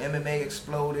 I don't know, MMA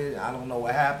exploded. I don't know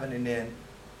what happened. And then,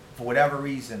 for whatever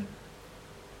reason,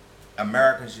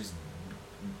 Americans just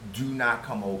do not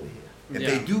come over here. If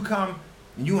they do come,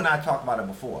 you and I talked about it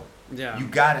before. Yeah. You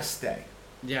gotta stay.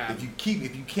 Yeah. If you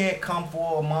can't come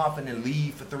for a month and then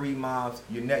leave for 3 months,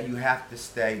 you have to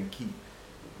stay and keep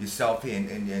yourself here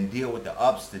and deal with the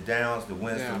ups, the downs, the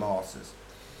wins, the losses.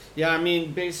 Yeah, I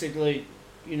mean, basically,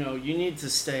 you need to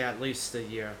stay at least a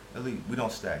year. At least we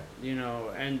don't stay.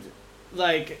 And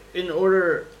like in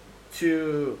order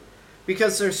to,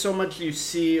 because there's so much you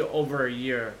see over a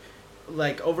year.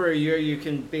 Like over a year, you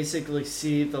can basically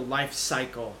see the life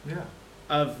cycle. Yeah.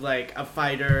 Of like a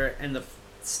fighter and the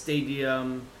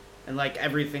stadium and like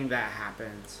everything that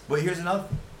happens. But here's another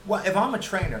thing. Well, if I'm a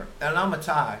trainer and I'm a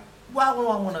Thai, why would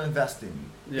I want to invest in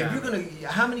you? Yeah. If you're gonna,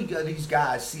 how many of these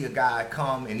guys see a guy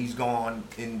come and he's gone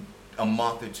in a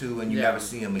month or two and you never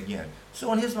see him again?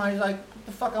 So in his mind, he's like, what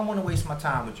the fuck I want to waste my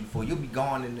time with you for? You'll be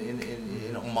gone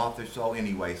in a month or so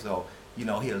anyway. So,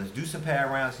 here, let's do some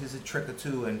pad rounds. Here's a trick or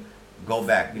two and go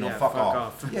back, fuck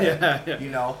off. Yeah.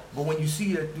 But when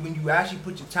you actually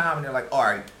put your time in there, like, all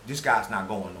right, this guy's not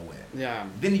going nowhere. Yeah.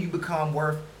 Then you become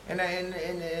worth, and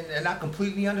I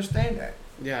completely understand that.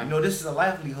 Yeah. This is a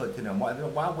livelihood to them. Why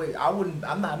wait?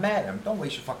 I'm not mad at them. Don't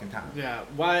waste your fucking time. Yeah.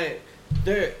 Why?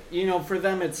 For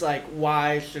them, it's like,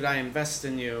 why should I invest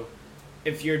in you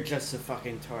if you're just a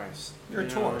fucking tourist? You're a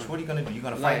tourist. What are you gonna do? You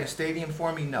gonna fight in a stadium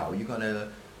for me? No. You're gonna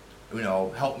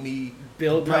help me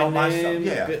build my name,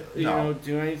 no.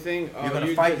 Do anything. You're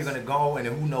gonna fight. You're gonna go, and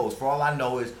who knows? For all I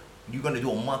know is you're gonna do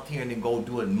a month here and then go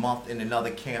do a month in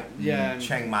another camp in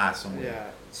Chiang Mai somewhere. Yeah.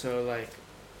 So like,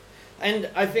 and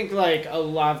I think like a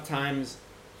lot of times,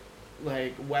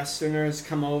 like Westerners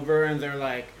come over and they're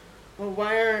like, well,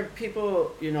 why aren't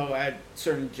people at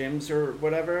certain gyms or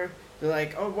whatever? They're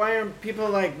like, oh, why aren't people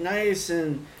like nice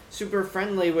and super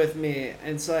friendly with me?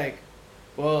 And it's like,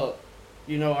 well.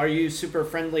 Are you super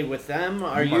friendly with them?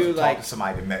 Are you like talk to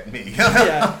somebody that met me?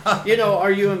 Yeah.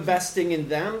 Are you investing in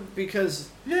them? Because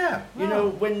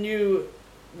when you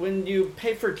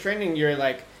pay for training, you're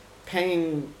like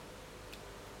paying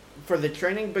for the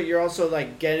training, but you're also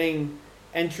like getting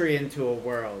entry into a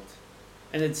world.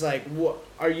 And it's like,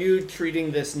 are you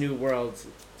treating this new world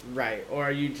right, or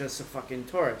are you just a fucking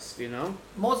tourist?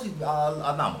 Mostly,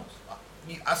 not most.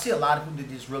 I see a lot of people that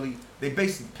just really they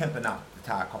basically pimping out the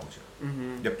Thai culture.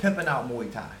 They're pimping out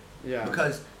Muay Thai. Yeah.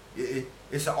 Because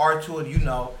it's an art to it. You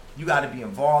got to be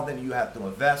involved in it. You have to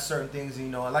invest certain things.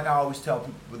 Like I always tell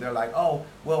people, they're like, oh,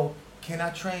 well, can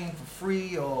I train for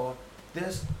free or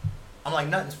this? I'm like,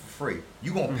 nothing's for free.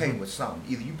 You're going to pay with something.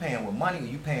 Either you paying with money or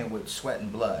you paying with sweat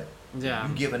and blood. Yeah.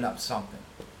 You giving up something.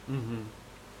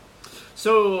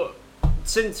 So,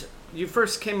 since you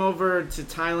first came over to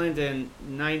Thailand in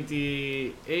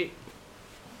 98,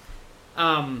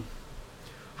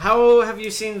 how have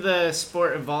you seen the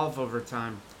sport evolve over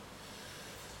time?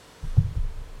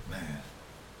 Man,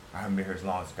 I haven't been here as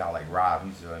long as a guy like Rob.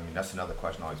 That's another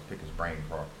question I always pick his brain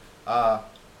for.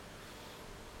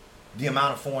 The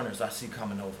amount of foreigners I see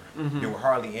coming over. There were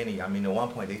hardly any. At one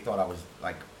point they thought I was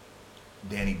like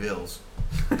Danny Bills.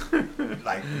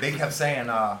 Like they kept saying,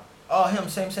 him,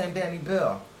 same Danny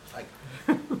Bill. Like,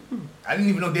 I didn't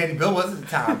even know Danny Bill was at the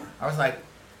time. I was like,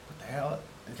 what the hell?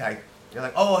 It's like, They're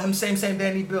like, oh, him same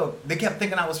Danny Bill. They kept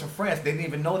thinking I was from France. They didn't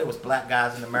even know there was black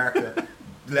guys in America,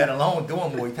 let alone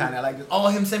doing Muay Thai. They're like, oh,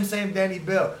 him same Danny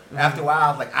Bill. Mm-hmm. After a while, I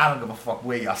was like, I don't give a fuck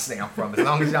where y'all say I'm from. As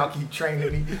long as y'all keep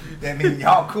training me, then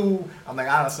y'all cool. I'm like,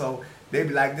 I don't. So they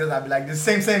be like this, I be like this,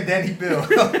 same Danny Bill.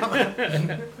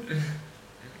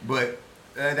 But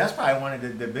that's probably one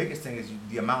of the biggest things is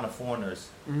the amount of foreigners,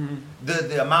 Mm-hmm.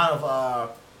 the amount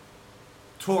of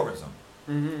tourism.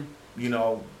 Mm-hmm. You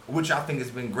know, which I think has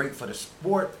been great for the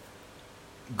sport,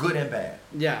 good and bad.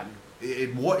 Yeah.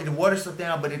 It waters stuff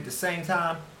down, but at the same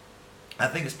time, I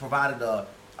think it's provided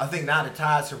I think now the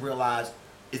Thais have realized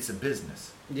it's a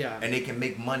business. Yeah. And they can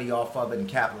make money off of it and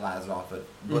capitalize off it.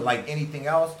 But Mhm. like anything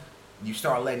else, you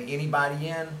start letting anybody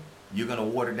in, you're gonna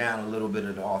water down a little bit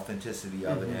of the authenticity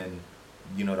of Mhm. it and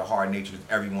you know the hard nature.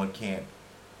 Everyone can't.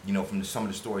 You know, from some of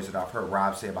the stories that I've heard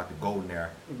Rob say about the Golden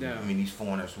Era, Yeah. I mean, these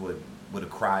foreigners would have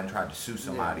cried and tried to sue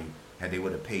somebody had they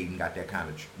would have paid and got that kind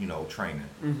of, you know, training.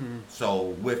 Mm-hmm.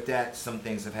 So with that, some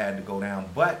things have had to go down.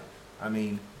 But, I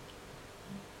mean,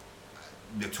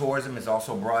 the tourism has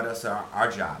also brought us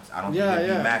our jobs. I don't think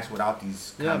it'd be Max without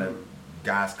these kind of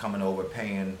guys coming over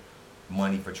paying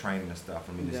money for training and stuff.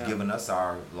 I mean, it's given us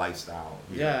our lifestyle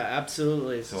here. Yeah,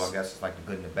 absolutely. So I guess it's like the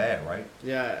good and the bad, right?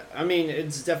 Yeah, I mean,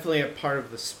 it's definitely a part of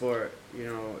the sport, you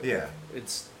know. Yeah.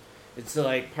 It's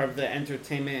like part of the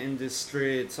entertainment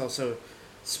industry. It's also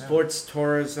sports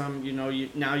tourism, you know.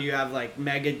 Now you have like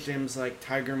mega gyms like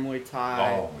Tiger Muay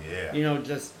Thai. Oh, yeah. You know,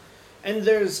 just and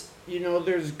there's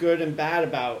good and bad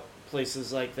about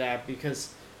places like that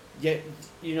because yet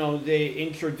you know, they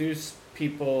introduce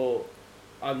people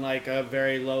on like a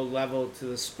very low level to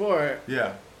the sport.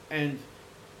 Yeah. And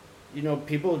you know,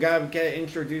 people gotta get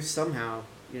introduced somehow,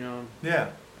 you know. Yeah.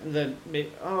 And then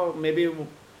maybe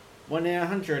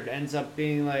 1-800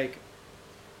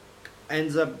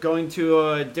 ends up going to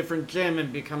a different gym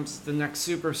and becomes the next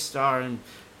superstar and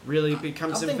really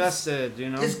becomes invested, you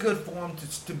know. It's good for them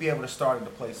to be able to start at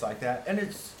a place like that. And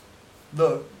it's,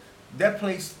 look, that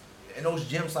place and those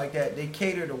gyms like that, they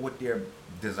cater to what they're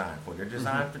designed for. They're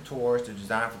designed for tourists. They're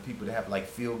designed for people to have like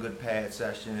feel-good pad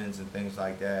sessions and things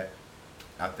like that.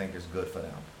 I think it's good for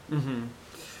them. Mm-hmm.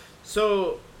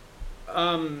 So,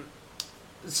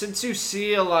 since you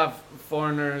see a lot of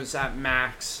foreigners at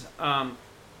Max,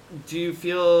 do you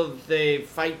feel they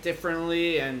fight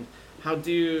differently, and how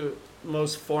do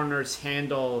most foreigners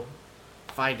handle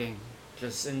fighting,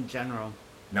 just in general?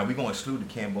 Now we're gonna exclude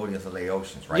the Cambodians and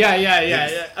Laotians, right?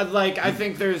 Yeah. Like I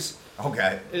think there's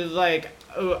okay. Like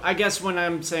I guess when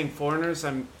I'm saying foreigners,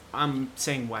 I'm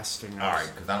saying Westerners. All right,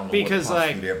 because I don't know because what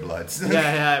like through their bloods.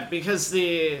 because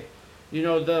the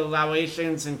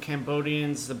Laotians and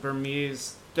Cambodians, the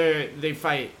Burmese, they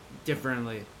fight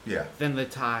differently than the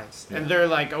Thais, and they're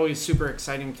like always super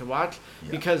exciting to watch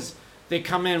because they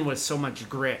come in with so much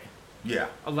grit. Yeah.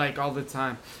 Like all the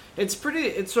time. It's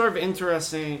sort of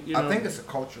interesting, you know. I think it's a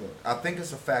cultural. I think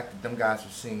it's a fact that them guys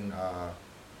have seen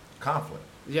conflict.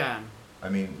 Yeah. I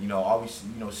mean, you know, always,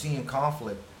 you know, seeing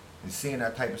conflict and seeing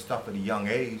that type of stuff at a young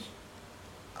age.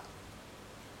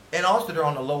 And also they're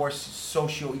on a lower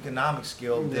socioeconomic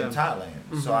scale than Thailand.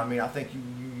 Mm-hmm. So, I mean, I think you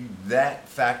that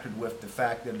factored with the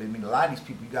fact that, I mean, a lot of these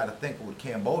people, you got to think with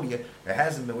Cambodia, it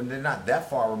hasn't been, they're not that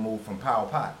far removed from Pol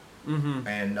Pot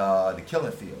and the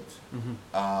killing fields.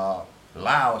 Mm-hmm.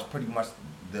 Laos is pretty much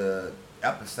the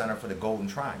epicenter for the Golden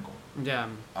Triangle. Yeah.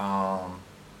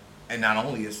 And not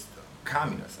only is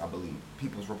communist, I believe,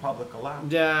 People's Republic of Laos.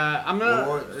 Yeah, I'm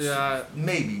not.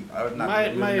 Maybe. I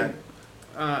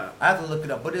have to look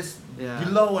it up, but it's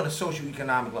below on the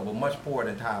socioeconomic level, much poorer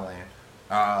than Thailand.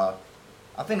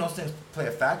 I think those things play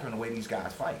a factor in the way these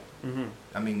guys fight. Mm-hmm.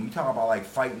 I mean, we talk about like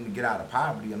fighting to get out of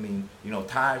poverty. I mean, you know,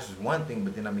 Thais is one thing,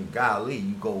 but then I mean, golly,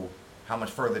 you go, how much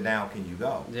further down can you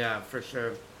go? Yeah, for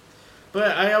sure.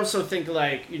 But I also think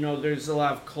like, you know, there's a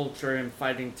lot of culture in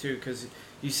fighting too, because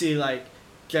you see like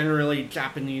generally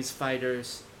Japanese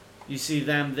fighters, you see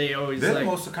them, they're the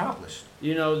most accomplished.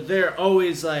 You know, they're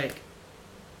always like,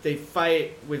 they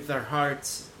fight with their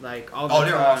hearts, like all the time. Oh,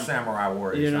 they're all samurai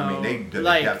warriors. You know, I mean, the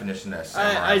like, definition of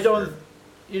samurai. I don't,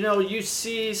 you know, you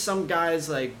see some guys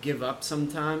like give up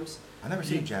sometimes. I never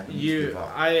seen Japanese give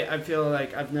up. I feel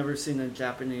like I've never seen a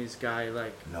Japanese guy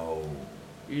like. No.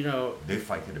 You know. They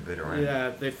fight to the bitter end. Yeah,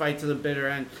 they fight to the bitter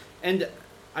end, and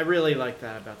I really like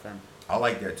that about them. I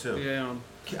like that too. Yeah.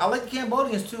 I like the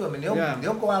Cambodians too. I mean,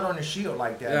 they'll go out on the shield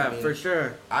like that. Yeah, I mean, for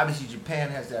sure. Obviously, Japan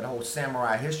has that whole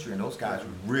samurai history, and those guys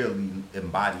really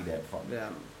embody that from it. Yeah.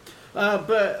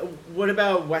 But what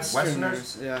about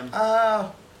Westerners? Yeah.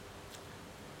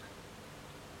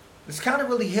 It's kind of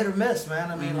really hit or miss, man.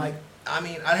 I mean, like I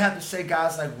mean, I'd have to say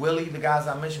guys like Willie, the guys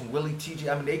I mentioned, Willie,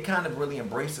 TJ. I mean, they kind of really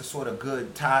embraced a sort of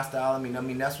good Thai style. I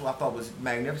mean, that's what I thought was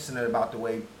magnificent about the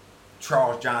way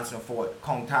Charles Johnson fought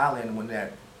Kong Thailand when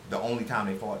the only time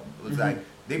they fought was like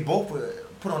they both were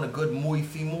put on a good Muay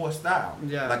Thai style,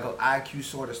 like an IQ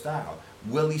sort of style.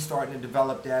 Willie's starting to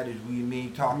develop that, as we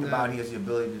talked about. He has the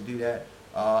ability to do that.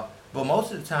 But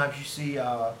most of the times you see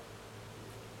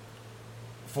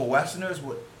for Westerners,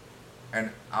 and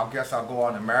I guess I'll go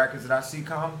on Americans that I see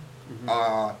come,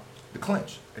 the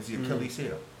clinch is the Achilles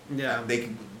heel. Yeah. They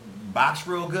can box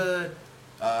real good.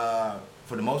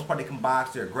 For the most part, they can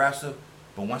box. They're aggressive.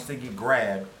 But once they get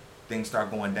grabbed, things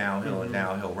start going downhill and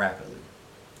downhill rapidly.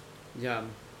 Yeah.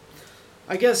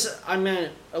 I guess I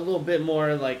meant a little bit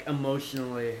more like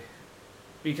emotionally.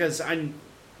 Because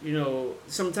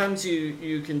sometimes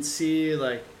you can see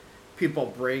like people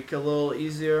break a little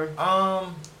easier.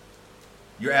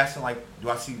 You're asking like, do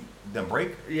I see them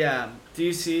break? Yeah. Do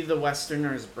you see the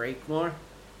Westerners break more?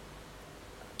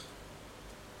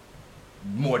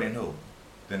 More than who?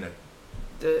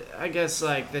 I guess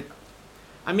like the.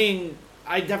 I mean,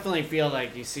 I definitely feel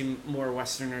like you see more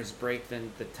Westerners break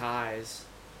than the Thais.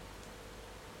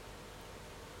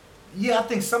 Yeah, I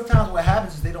think sometimes what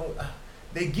happens is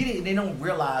they get it and they don't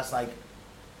realize, like,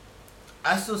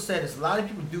 I still say this, a lot of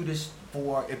people do this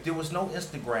for, if there was no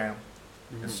Instagram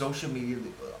and social media,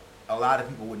 a lot of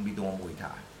people wouldn't be doing Muay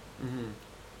Thai.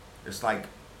 It's like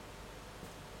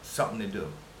something to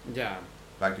do. Yeah.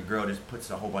 Like the girl just puts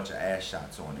a whole bunch of ass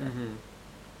shots on there.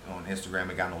 On Instagram,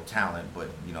 and got no talent, but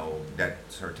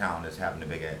that's her talent is having a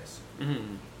big ass.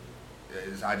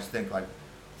 I just think like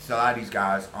a lot of these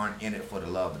guys aren't in it for the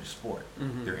love of the sport.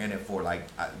 They're in it for like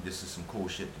this is some cool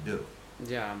shit to do.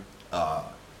 Yeah.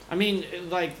 I mean,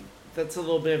 like that's a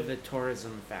little bit of the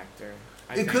tourism factor.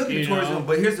 It could be tourism,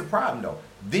 but here's the problem though.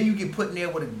 Then you get put in there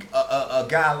with a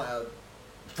guy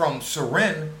from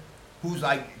Surin who's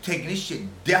like taking this shit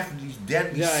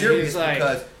deadly serious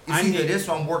because it's either this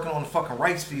or I'm working on the fucking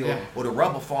rice field or the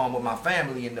rubber farm with my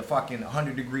family in the fucking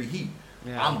 100-degree heat.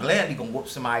 Yeah. I'm gladly gonna whoop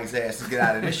somebody's ass to get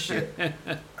out of this shit.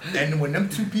 And when them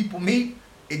two people meet,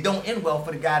 it don't end well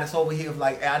for the guy that's over here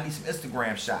like, hey, I need some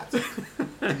Instagram shots.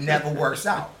 It never works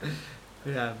out.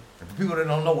 Yeah. And for people that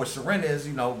don't know what Surin is,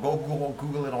 go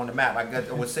Google it on the map.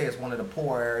 I would say it's one of the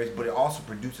poor areas, but it also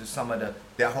produces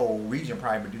that whole region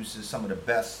probably produces some of the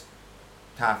best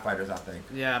Thai fighters, I think.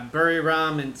 Yeah,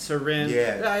 Buriram and Surin.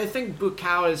 Yeah. I think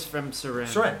Bukau is from Surin.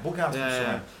 Bukau's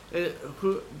from Surin.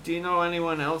 Who do you know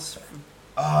anyone else?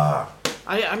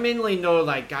 I mainly know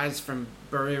like guys from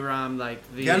Buriram, like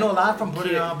the. Yeah, I know a lot from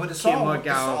Buriram, but it's all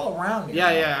around here.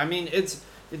 Yeah. I mean, it's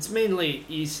mainly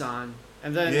Isan,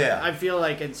 and then I feel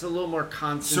like it's a little more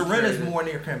concentrated. Surin is more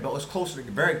near Cambodia. It's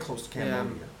very close to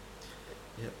Cambodia.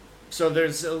 Yeah. So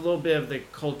there's a little bit of the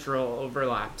cultural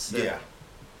overlaps there. Yeah.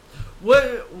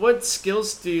 What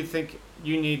skills do you think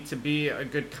you need to be a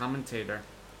good commentator?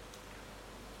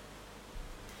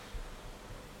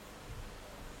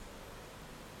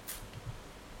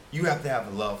 You have to have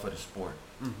a love for the sport.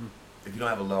 If you don't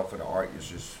have a love for the art,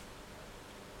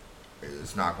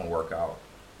 it's not going to work out.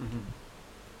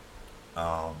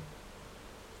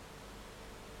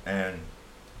 And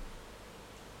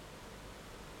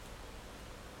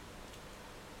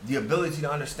the ability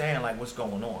to understand like what's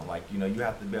going on, like you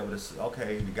have to be able to say,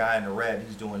 okay, the guy in the red,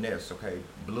 he's doing this. Okay,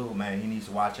 blue, man, he needs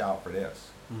to watch out for this.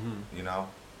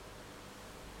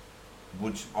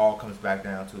 Which all comes back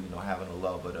down to having a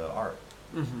love of the art.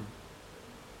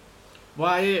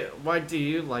 Why do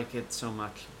you like it so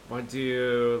much? Why do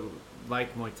you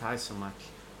like Muay Thai so much?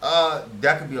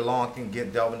 That could be a long thing,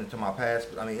 delving into my past,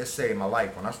 but I mean, it saved my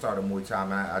life. When I started Muay Thai,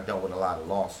 man, I dealt with a lot of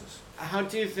losses. How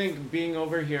do you think being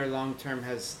over here long term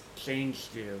has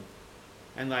changed you?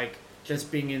 And like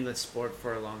just being in the sport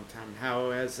for a long time, how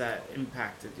has that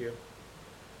impacted you?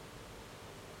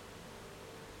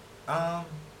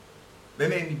 They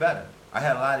made me better. I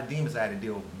had a lot of demons I had to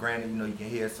deal with. Granted, you can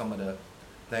hear some of the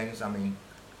things. I mean,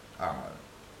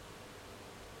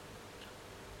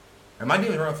 and my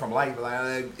demons run from life.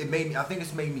 Like, it made me. I think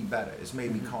it's made me better. It's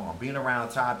made me calm. Being around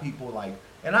Thai people, like,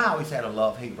 and I always had a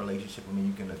love-hate relationship. I mean,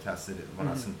 you can attest to it when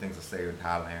I some things I say in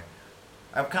Thailand.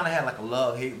 I've kind of had like a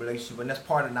love-hate relationship, and that's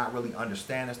part of not really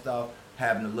understanding stuff,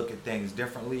 having to look at things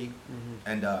differently,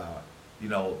 and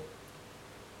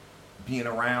being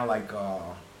around like.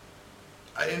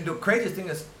 And the craziest thing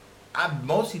is, I've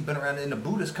mostly been around in the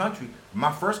Buddhist country.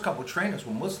 My first couple trainers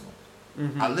were Muslim.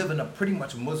 I live in a pretty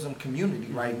much Muslim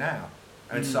community right now,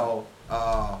 and so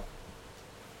a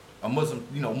Muslim,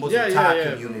 Muslim Thai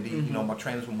community. My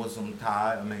trainers were Muslim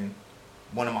Thai. I mean,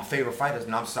 one of my favorite fighters,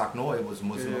 Namsak Noy, was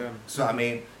Muslim. Yeah. So I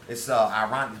mean, it's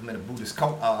ironic I'm in a Buddhist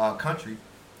country,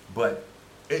 but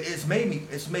it's made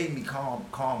me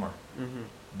calmer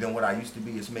than what I used to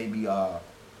be. It's made me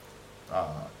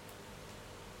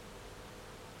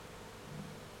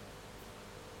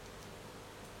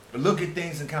look at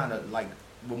things and kind of like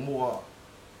with more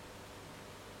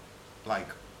like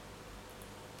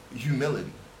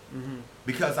humility.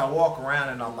 Because I walk around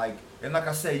and I'm like, and like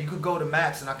I said, you could go to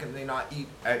Max and I eat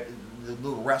at the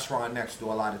little restaurant next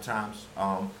door a lot of times,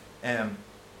 and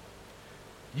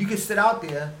you can sit out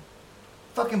there,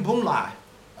 fucking Boomlai,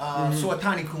 so a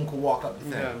tiny coon could walk up the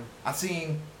thing. Yeah. I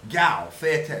seen Gal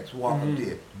Fairtex walk up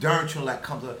there. Darren Trulek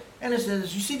comes up, and it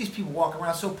says, you see these people walk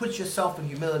around, so put yourself in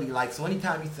humility. Like, so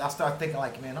anytime I start thinking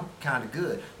like, man, I'm kind of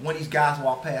good. When these guys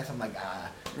walk past, I'm like,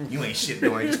 you ain't shit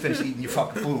doing. Just finish eating your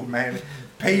fucking food, man.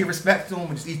 Pay your respect to them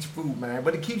and just eat your food, man.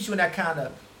 But it keeps you in that kind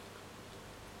of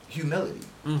humility.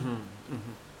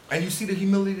 And you see the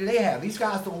humility they have. These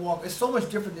guys don't walk. It's so much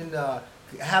different than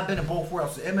have been in both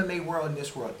worlds, the MMA world and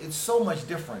this world. It's so much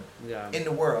different in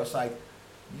the world. It's like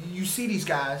you see these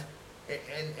guys,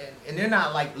 and they're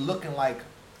not like looking like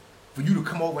for you to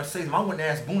come over and say to them. I wouldn't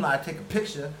ask Boonlai to take a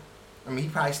picture. I mean, he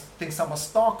probably thinks I'm a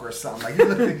stalker or something. Like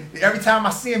every time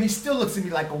I see him, he still looks at me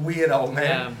like a weirdo,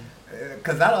 man.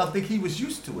 Because I don't think he was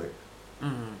used to it.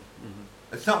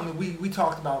 It's something we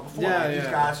talked about before. These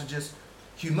guys are just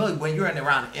humility. When you're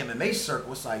around the MMA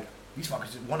circle, it's like these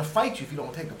fuckers just want to fight you if you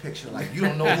don't take a picture. Like, you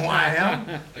don't know who I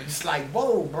am. It's like,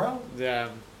 whoa, bro. Yeah.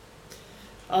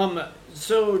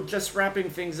 So just wrapping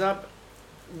things up,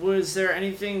 was there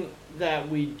anything that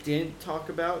we didn't talk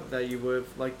about that you would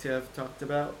have liked to have talked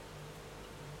about?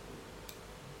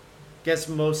 Guess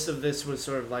most of this was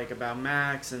sort of like about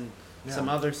Max and some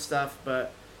other stuff,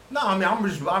 but no, I mean, I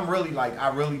really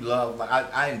love, like,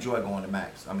 I enjoy going to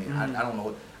Max. I mean, I don't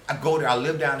know, I go there, I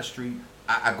live down the street,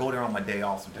 I go there on my day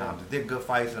off sometimes. If they're good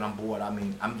fights and I'm bored, I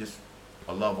mean, I'm just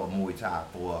a lover of Muay Thai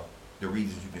for the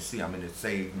reasons you can see. I mean, it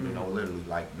saved, you know, literally,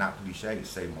 like, not cliche, it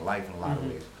saved my life in a lot of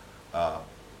ways.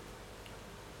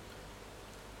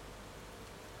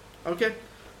 Okay.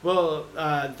 Well,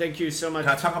 thank you so much.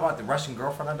 Can I talk about the Russian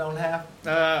girlfriend I don't have?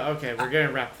 Okay, we're going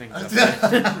to wrap things up.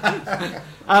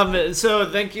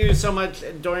 So thank you so much,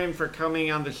 Dorian, for coming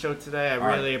on the show today. I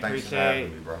really appreciate for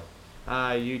having me,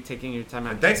 bro. You taking your time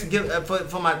out. And thanks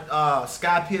for my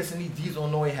Sky Pearson Diesel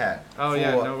Noy hat. Oh,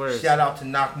 yeah, no worries. Shout out to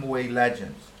Knock Muay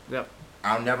Legends. Yep.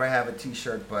 I'll never have a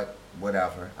t-shirt, but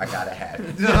whatever. I got a hat.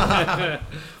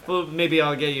 Well, maybe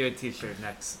I'll get you a t-shirt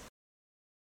next.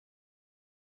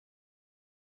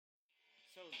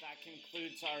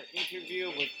 Concludes our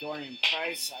interview with Dorian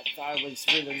Price. I thought it was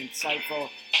really insightful,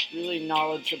 really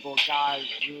knowledgeable guy,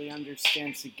 really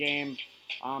understands the game.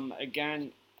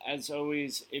 Again, as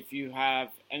always, if you have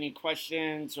any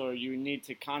questions or you need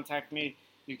to contact me,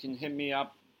 you can hit me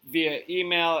up via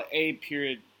email,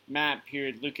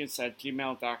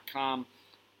 a.matt.lucas@gmail.com,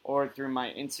 or through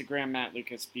my Instagram,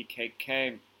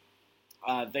 MattLucasBKK.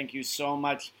 Thank you so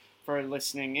much for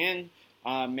listening in.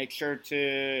 Make sure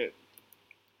to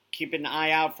keep an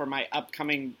eye out for my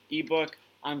upcoming ebook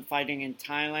on fighting in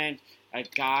Thailand, a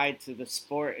guide to the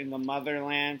sport in the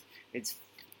motherland. It's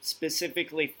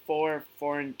specifically for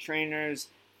foreign trainers,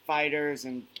 fighters,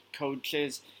 and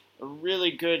coaches. A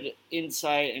really good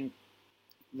insight and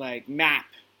like map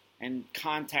and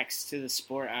context to the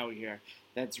sport out here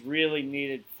that's really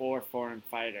needed for foreign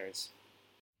fighters.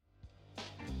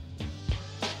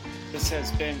 This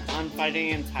has been On Fighting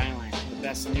in Thailand, the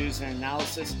best news and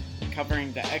analysis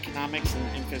covering the economics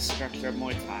and infrastructure of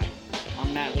Muay Thai.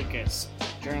 I'm Matt Lucas,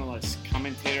 journalist,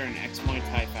 commentator, and ex-Muay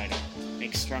Thai fighter.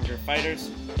 Make stronger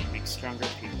fighters, make stronger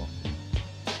people.